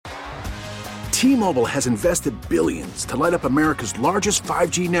T-Mobile has invested billions to light up America's largest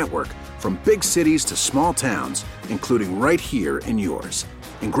 5G network, from big cities to small towns, including right here in yours.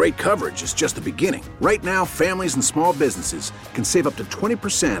 And great coverage is just the beginning. Right now, families and small businesses can save up to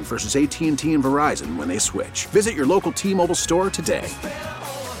 20% versus AT&T and Verizon when they switch. Visit your local T-Mobile store today.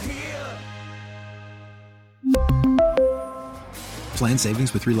 Plan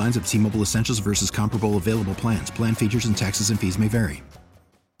savings with 3 lines of T-Mobile Essentials versus comparable available plans. Plan features and taxes and fees may vary.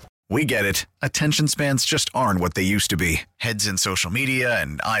 We get it. Attention spans just aren't what they used to be. Heads in social media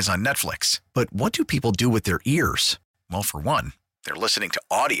and eyes on Netflix. But what do people do with their ears? Well, for one, they're listening to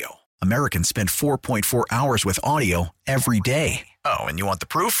audio. Americans spend 4.4 hours with audio every day. Oh, and you want the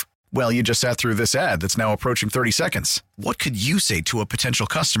proof? Well, you just sat through this ad that's now approaching 30 seconds. What could you say to a potential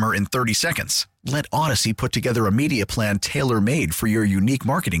customer in 30 seconds? Let Odyssey put together a media plan tailor-made for your unique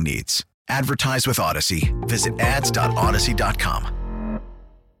marketing needs. Advertise with Odyssey. Visit ads.odyssey.com.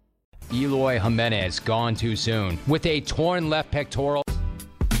 Eloy Jimenez gone too soon with a torn left pectoral.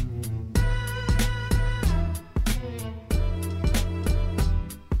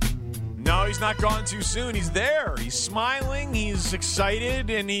 No, he's not gone too soon. He's there. He's smiling. He's excited,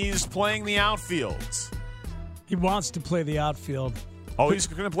 and he's playing the outfield. He wants to play the outfield. Oh, he's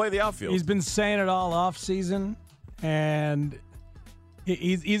going to play the outfield. He's been saying it all off season, and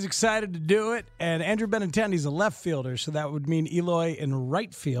he's excited to do it. And Andrew Benintendi's a left fielder, so that would mean Eloy in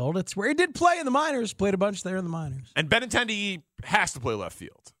right field. It's where he did play in the minors. Played a bunch there in the minors. And Benintendi has to play left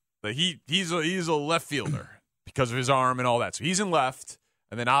field. He's a left fielder because of his arm and all that. So he's in left,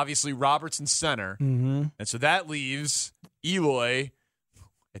 and then obviously Robertson center. Mm-hmm. And so that leaves Eloy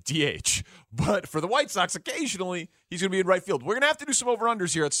at DH. But for the White Sox, occasionally he's going to be in right field. We're going to have to do some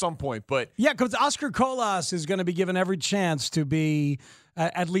over-unders here at some point. But yeah, because Oscar Colas is going to be given every chance to be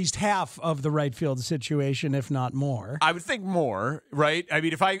at least half of the right field situation, if not more. I would think more, right? I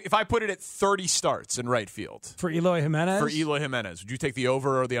mean, if I put it at 30 starts in right field. For Eloy Jimenez? For Eloy Jimenez. Would you take the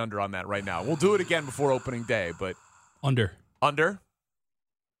over or the under on that right now? We'll do it again before opening day, but... Under. Under?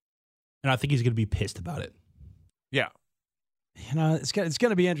 And I think he's going to be pissed about it. Yeah. You know, it's going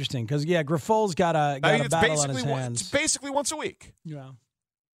to be interesting because, yeah, Griffol's got a battle on his hands. It's basically once a week. Yeah.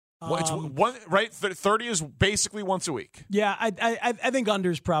 It's one, right? 30 is basically once a week. Yeah, I think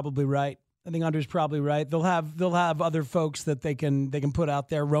under's probably right. They'll have other folks that they can put out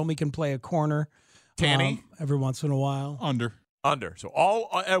there. Romy can play a corner. Tanny? Every once in a while. Under. So all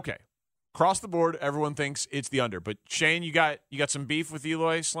okay. Across the board, everyone thinks it's the under. But Shane, you got some beef with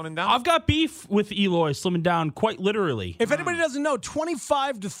Eloy slimming down? I've got beef with Eloy slimming down quite literally. If anybody doesn't know,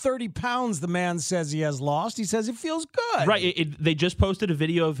 25 to 30 pounds the man says he has lost. He says it feels good. Right. They just posted a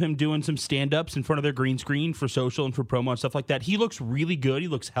video of him doing some stand-ups in front of their green screen for social and for promo and stuff like that. He looks really good. He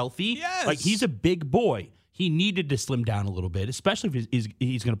looks healthy. Yes. Like, he's a big boy. He needed to slim down a little bit, especially if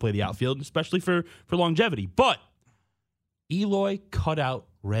he's going to play the outfield, especially for longevity. But Eloy cut out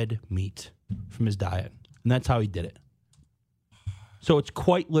red meat from his diet, and that's how he did it. So it's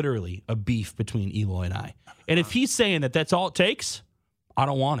quite literally a beef between Eloy and I. And if he's saying that that's all it takes, I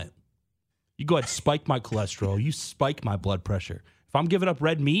don't want it. You go ahead, spike my cholesterol. You spike my blood pressure. If I'm giving up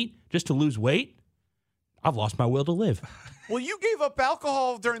red meat just to lose weight, I've lost my will to live. Well, you gave up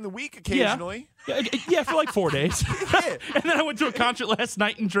alcohol during the week occasionally. Yeah, for like 4 days. And then I went to a concert last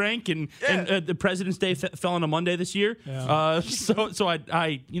night and drank, and the President's Day fell on a Monday this year. Yeah. So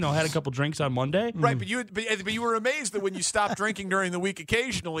I had a couple drinks on Monday. Right, but you were amazed that when you stopped drinking during the week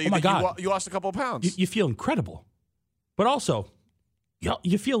occasionally, you lost a couple of pounds. You feel incredible, but also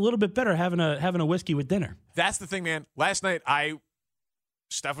you feel a little bit better having a whiskey with dinner. That's the thing, man. Last night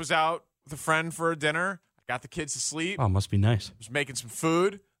Steph was out with a friend for a dinner. I got the kids to sleep. Oh, must be nice. Was making some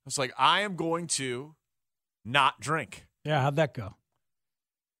food. I was like, I am going to not drink. Yeah, how'd that go?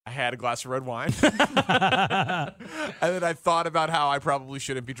 I had a glass of red wine. And then I thought about how I probably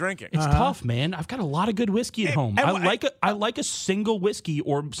shouldn't be drinking. It's tough, man. I've got a lot of good whiskey at home. I like a single whiskey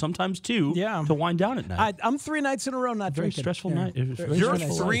or sometimes two to wind down at night. I'm 3 nights in a row not drinking. Stressful night. You're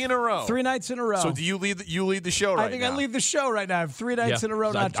 3 in a row. 3 nights in a row. So do you lead the show right now? I think I lead the show right now. I have 3 nights in a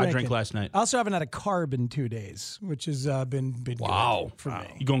row not drinking. I drank last night. I also haven't had a carb in 2 days, which has been good for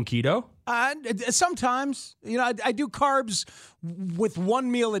me. You going keto? Sometimes. I do carbs with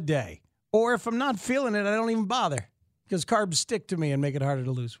 1 meal a day. Or if I'm not feeling it, I don't even bother because carbs stick to me and make it harder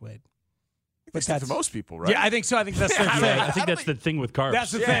to lose weight. They stick to most people, right? Yeah, I think so. I think that's their thing. I think that's the thing with carbs.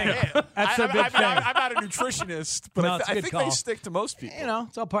 That's the thing. That's their big thing. I'm not a nutritionist, but No, it's a I good think call. they stick to most people. You know,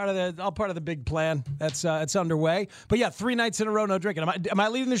 it's all part of the big plan. That's it's underway. But yeah, 3 nights in a row, no drinking. Am I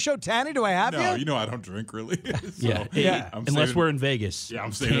leading the show, Tanny? Do I have No, you? you know I don't drink really. Yeah. I'm Unless saving- we're in Vegas. Yeah,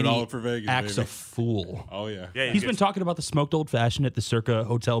 I'm saving it Tanny all for Vegas, Acts baby. a fool. Oh yeah. He's been talking about the smoked old fashioned at the Circa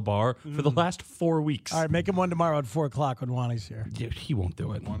Hotel bar for the last 4 weeks. All right, make him one tomorrow at 4 o'clock when Wani's here. Dude, he won't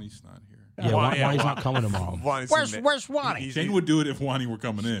do it. Wani's not here. Yeah, Wani's not coming tomorrow. Where's Wani? Shane would do it if Wani were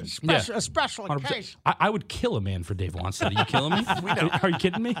coming in. A special 100%. case. I would kill a man for Dave Wanstead. Are you killing me? We know. Are you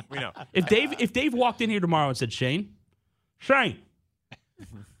kidding me? We know. If Dave walked in here tomorrow and said, Shane,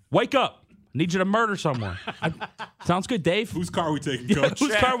 wake up. I need you to murder someone. Sounds good, Dave. Whose car are we taking, Yeah, Coach?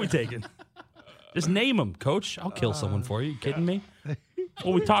 whose car are we taking? Just name him, Coach. I'll kill someone for you. You kidding me? What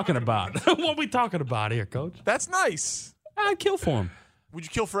are we talking about? What are we talking about here, Coach? That's nice. I'd kill for him. Would you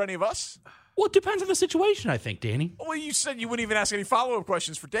kill for any of us? Well, it depends on the situation, I think, Danny. Well, you said you wouldn't even ask any follow-up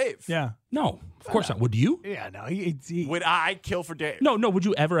questions for Dave. Yeah. No, of course not. Would you? Yeah, no. He Would I kill for Dave? No. Would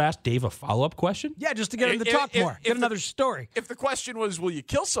you ever ask Dave a follow-up question? yeah, just to get him to If- talk if- more. if Get the- another story. If the question was, will you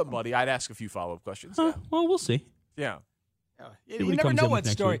kill somebody, I'd ask a few follow-up questions. Well, we'll see. Yeah. You what he never comes know in what with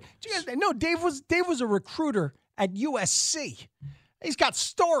next story. week. Did you guys know Dave was a recruiter at USC. He's got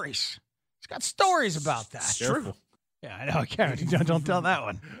stories. He's got stories about that. Careful. Yeah, I know. Karen, don't tell that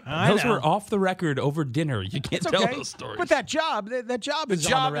one. Those were off the record over dinner. You can't It's tell okay. those stories. But that job is The on the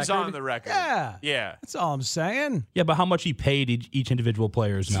job record. is on the record. Yeah. Yeah. That's all I'm saying. Yeah, but how much he paid each individual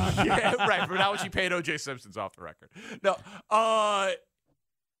player is not. Yeah, right. But how much you paid O.J. Simpson's off the record. No.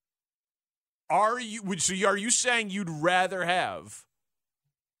 Are you saying you'd rather have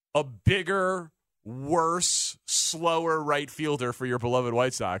a bigger, worse, slower right fielder for your beloved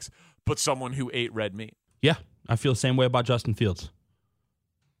White Sox, but someone who ate red meat? Yeah, I feel the same way about Justin Fields.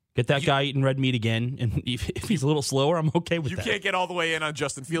 Get that guy eating red meat again, and if he's a little slower, I'm okay with You that. can't get all the way in on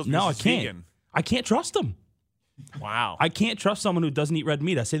Justin Fields. No, I because he's can't. vegan. I can't trust him. Wow. I can't trust someone who doesn't eat red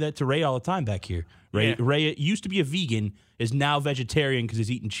meat. I say that to Ray all the time back here. Ray used to be a vegan, is now vegetarian because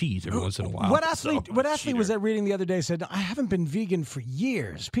he's eating cheese every once in a while. What athlete cheater. was that reading the other day said, I haven't been vegan for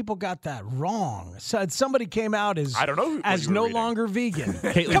years. People got that wrong. Said somebody came out as I don't know what as you were no reading. longer vegan.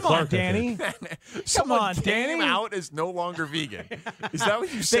 Caitlin Come Clark, I on, Danny. Someone on, came Danny. out as no longer vegan. Is that what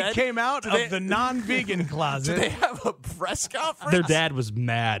you They said? came out Do of they- the non-vegan closet. Do they have a press conference? Their dad was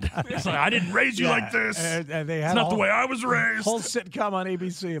mad. He's like, I didn't raise you like this. They had It's not the way I was raised. whole sitcom on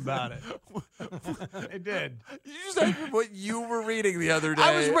ABC about it. They did. You just said what you were reading the other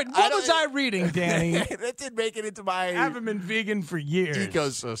day. What was I reading, Danny? That didn't make it into my I haven't been vegan for years.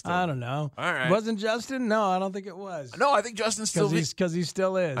 ecosystem. I don't know. All right. Wasn't Justin? No, I don't think it was. No, I think Justin's still vegan. Because he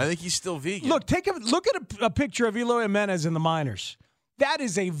still is. I think he's still vegan. Look, look at a picture of Eloy Jimenez in the minors. That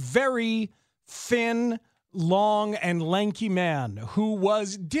is a very thin, long, and lanky man who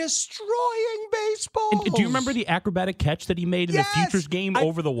was destroying baseballs. And do you remember the acrobatic catch that he made in Yes! the Futures game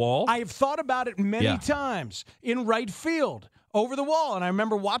over the wall? I have thought about it many Yeah. times in right field. Over the wall. And I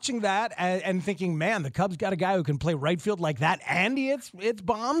remember watching that and thinking, man, the Cubs got a guy who can play right field like that and he hits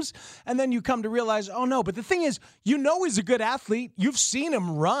bombs. And then you come to realize, oh, no. But the thing is, you know he's a good athlete. You've seen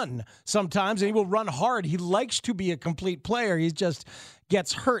him run sometimes, and he will run hard. He likes to be a complete player. He just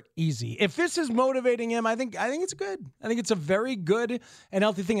gets hurt easy. If this is motivating him, I think it's good. I think it's a very good and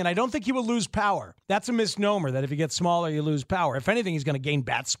healthy thing. And I don't think he will lose power. That's a misnomer, that if he gets smaller, you lose power. If anything, he's going to gain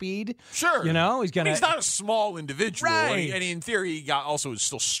bat speed. Sure. You know, he's going to. He's not a small individual. Right. And in theory, he also is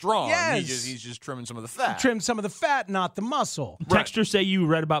still strong. Yes. He's just trimming some of the fat. Trim some of the fat, not the muscle. Texters say you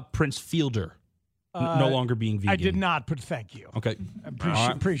read about Prince Fielder no longer being vegan. I did not, but thank you. Okay.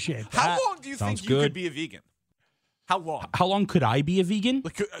 Appreciate that. How long do you Sounds think you good. could be a vegan? How long? How long could I be a vegan?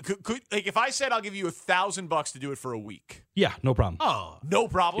 Like, like if I said I'll give you $1,000 to do it for a week, Yeah, no problem. Oh, no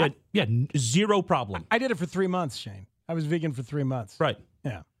problem. Yeah, zero problem. I did it for 3 months, Shane. I was vegan for 3 months. Right.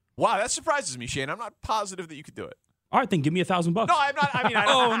 Yeah. Wow, that surprises me, Shane. I'm not positive that you could do it. All right, then give me $1,000. No, I'm not. I mean,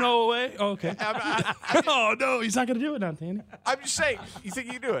 Oh, no way. Oh, okay. I'm, Oh, no, he's not going to do it now, Danny. I'm just saying. You think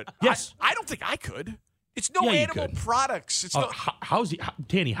you can do it? Yes. I don't think I could. It's no Yeah, you animal could. products. It's no.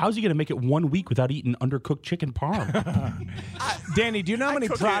 Danny, how's he going to make it 1 week without eating undercooked chicken parm? Danny, do you know how many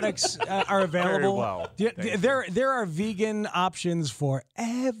cook it products are available? very well. There are vegan options for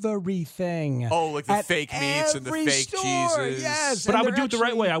everything. Oh, like the At fake meats and the every fake store, cheeses. Yes, But and I would they're do it the right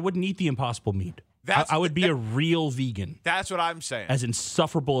actually- way. I wouldn't eat the Impossible meat. I would be a real vegan. That's what I'm saying. As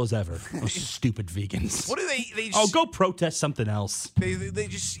insufferable as ever. Those stupid vegans. What do they just, go protest something else. They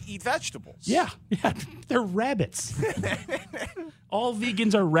just eat vegetables. Yeah, they're rabbits. All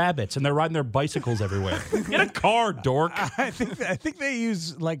vegans are rabbits, and they're riding their bicycles everywhere. Get a car, dork. I think they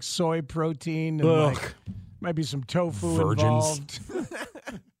use like soy protein and like, might be some tofu involved.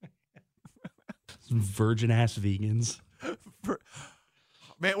 Some virgin-ass vegans.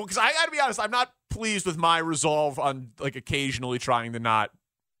 Man, well, because I got to be honest, I'm not pleased with my resolve on like occasionally trying to not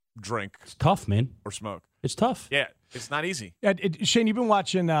drink. It's tough, man. Or smoke. It's tough. Yeah, it's not easy. Shane, you've been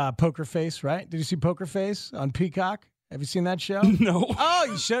watching Poker Face, right? Did you see Poker Face on Peacock? Have you seen that show? No. Oh,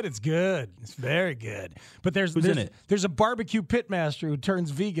 you should. It's good. It's very good. But there's in it? There's a barbecue pitmaster who turns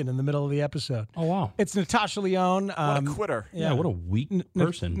vegan in the middle of the episode. Oh, wow. It's Natasha Lyonne. What a quitter. Yeah, what a weak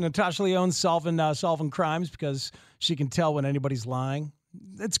person. Natasha Lyonne solving crimes because she can tell when anybody's lying.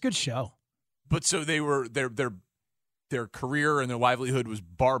 It's a good show. But so they were their career and their livelihood was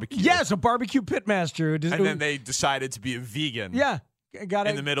barbecue. Yes, a barbecue pitmaster. And then they decided to be a vegan. Yeah.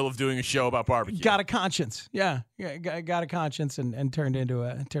 In the middle of doing a show about barbecue. Got a conscience. Yeah. Got a conscience and turned into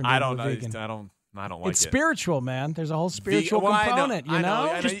a vegan. I don't like it's it. spiritual, man. There's a whole spiritual component, I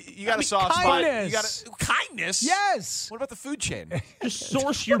know. You got a soft kindness. spot. Kindness? Yes. What about the food chain? Just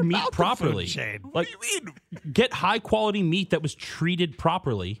source your meat properly. What do you mean? Get high-quality meat that was treated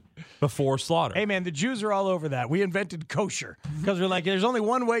properly before slaughter. Hey, man, the Jews are all over that. We invented kosher because we're like, there's only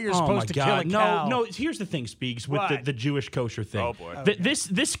one way you're supposed to kill a cow. No, here's the thing, Speaks, with the Jewish kosher thing. Oh, boy.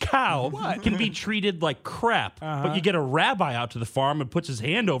 This cow can be treated like crap, but you get a rabbi out to the farm and puts his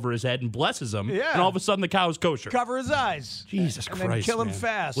hand over his head and blesses him, and all of a sudden the cow is kosher. Cover his eyes. Jesus and Christ, then kill him man.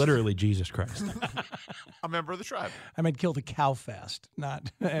 fast. Literally, Jesus Christ. A member of the tribe. I meant kill the cow fast,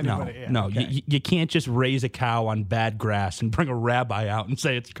 not anybody. No, okay. you can't just raise a cow on bad grass and bring a rabbi out and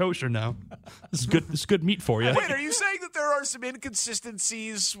say it's kosher now. This is good meat for you. Wait, are you saying that there are some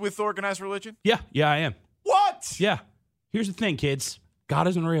inconsistencies with organized religion? Yeah, I am. What? Yeah. Here's the thing, kids. God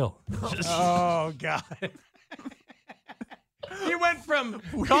isn't real. Oh, God. You went from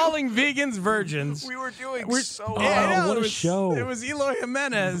calling vegans virgins. We were doing so Oh, well. what a show. It was Eloy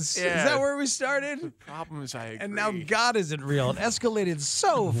Jimenez. Yeah. Is that where we started? The problem is I agree. And now God isn't real. It escalated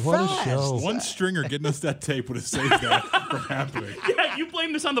so What a fast. show. One stringer getting us that tape would have saved that from happening. Yeah, you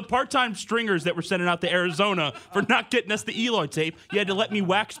blame this on the part-time stringers that were sending out to Arizona for not getting us the Eloy tape. You had to let me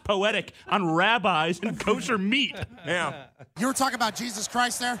wax poetic on rabbis and kosher meat. Yeah. You were talking about Jesus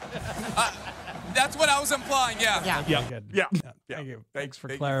Christ there? That's what I was implying, yeah. Good. Yeah. Thank you. Thanks for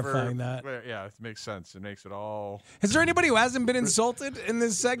Thank you clarifying that. Yeah, it makes sense. It makes it all. Is there anybody who hasn't been insulted in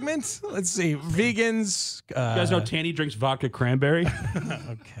this segment? Let's see. Vegans. You guys know Tanny drinks vodka cranberry?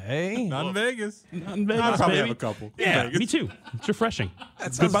 Okay. Not in Vegas. Not in Vegas, I probably baby. have a couple. Yeah, Vegas. me too. It's refreshing.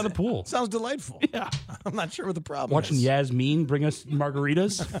 That Good by the pool. Sounds delightful. Yeah. I'm not sure what the problem Watching is. Yasmin bring us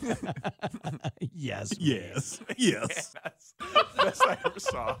margaritas. Yes. Yes. Yes. Best I ever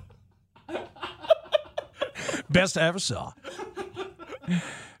saw. Best I ever saw.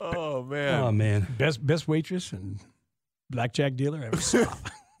 Oh man. Oh, man. Best waitress and blackjack dealer I ever saw.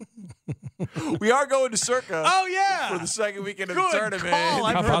 We are going to Circa. Oh, yeah. For the second weekend of Good the tournament. call.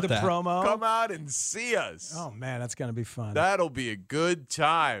 I've How heard about the that? promo. Come out and see us. Oh, man, that's going to be fun. That'll be a good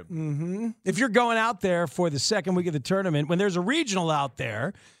time. Mm-hmm. If you're going out there for the second week of the tournament, when there's a regional out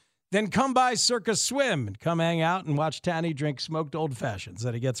there, then come by Circa Swim and come hang out and watch Tanny drink smoked old fashions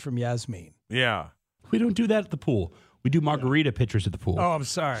that he gets from Yasmin. Yeah. We don't do that at the pool. We do margarita pitchers at the pool. Oh, I'm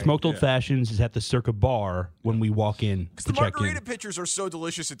sorry. Smoked Old Fashions is at the Circa bar when we walk in Because to the check margarita in. pitchers are so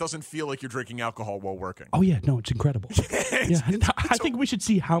delicious, it doesn't feel like you're drinking alcohol while working. Oh, yeah. No, it's incredible. I think we should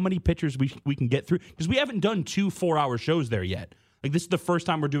see how many pitchers we can get through because we haven't done 2 4-hour shows there yet. Like, this is the first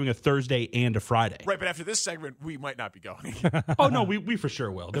time we're doing a Thursday and a Friday. Right, but after this segment, we might not be going. Oh, no, we for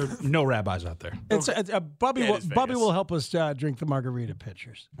sure will. There are no rabbis out there. Bubby, Yeah, it is Bubby Vegas. will help us drink the margarita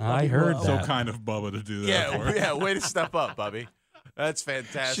pitchers. I heard So that. kind of Bubba to do that. for. yeah, way to step up, Bubby. That's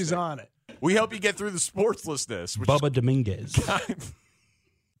fantastic. She's on it. We help you get through the sportslessness. Which Bubba Dominguez.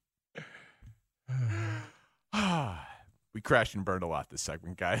 We crashed and burned a lot this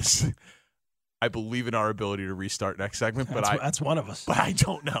segment, guys. I believe in our ability to restart next segment, but That's one of us. but I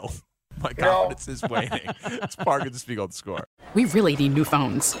don't know. My confidence is waning. It's Parker to speak on the score. We really need new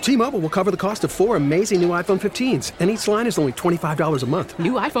phones. T-Mobile will cover the cost of 4 amazing new iPhone 15s, and each line is only $25 a month.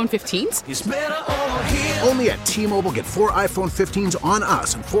 New iPhone 15s? It's better over here. Only at T-Mobile, get 4 iPhone 15s on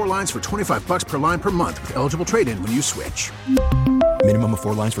us and 4 lines for $25 per line per month with eligible trade-in when you switch. Minimum of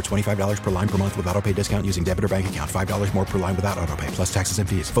 4 lines for $25 per line per month with autopay discount using debit or bank account. $5 more per line without autopay, plus taxes and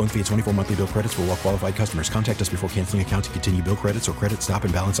fees. Phone fee at 24 monthly bill credits for well-qualified customers. Contact us before canceling account to continue bill credits or credit stop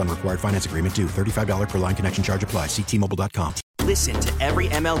and balance on required finance agreement due. $35 per line connection charge applies. See T-Mobile.com. Listen to every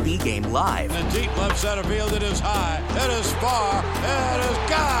MLB game live. In the deep left center field, it is high, it is far, it is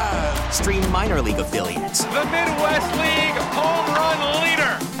gone. Stream minor league affiliates. The Midwest League home run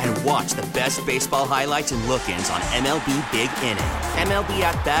leader. And watch the best baseball highlights and look-ins on MLB Big Inning. MLB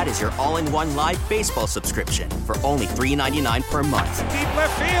At Bat is your all-in-one live baseball subscription for only $3.99 per month. Deep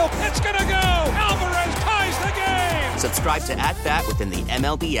left field, it's gonna go. Alvarez ties the game. Subscribe to At Bat within the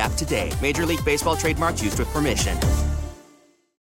MLB app today. Major League Baseball trademarks used with permission.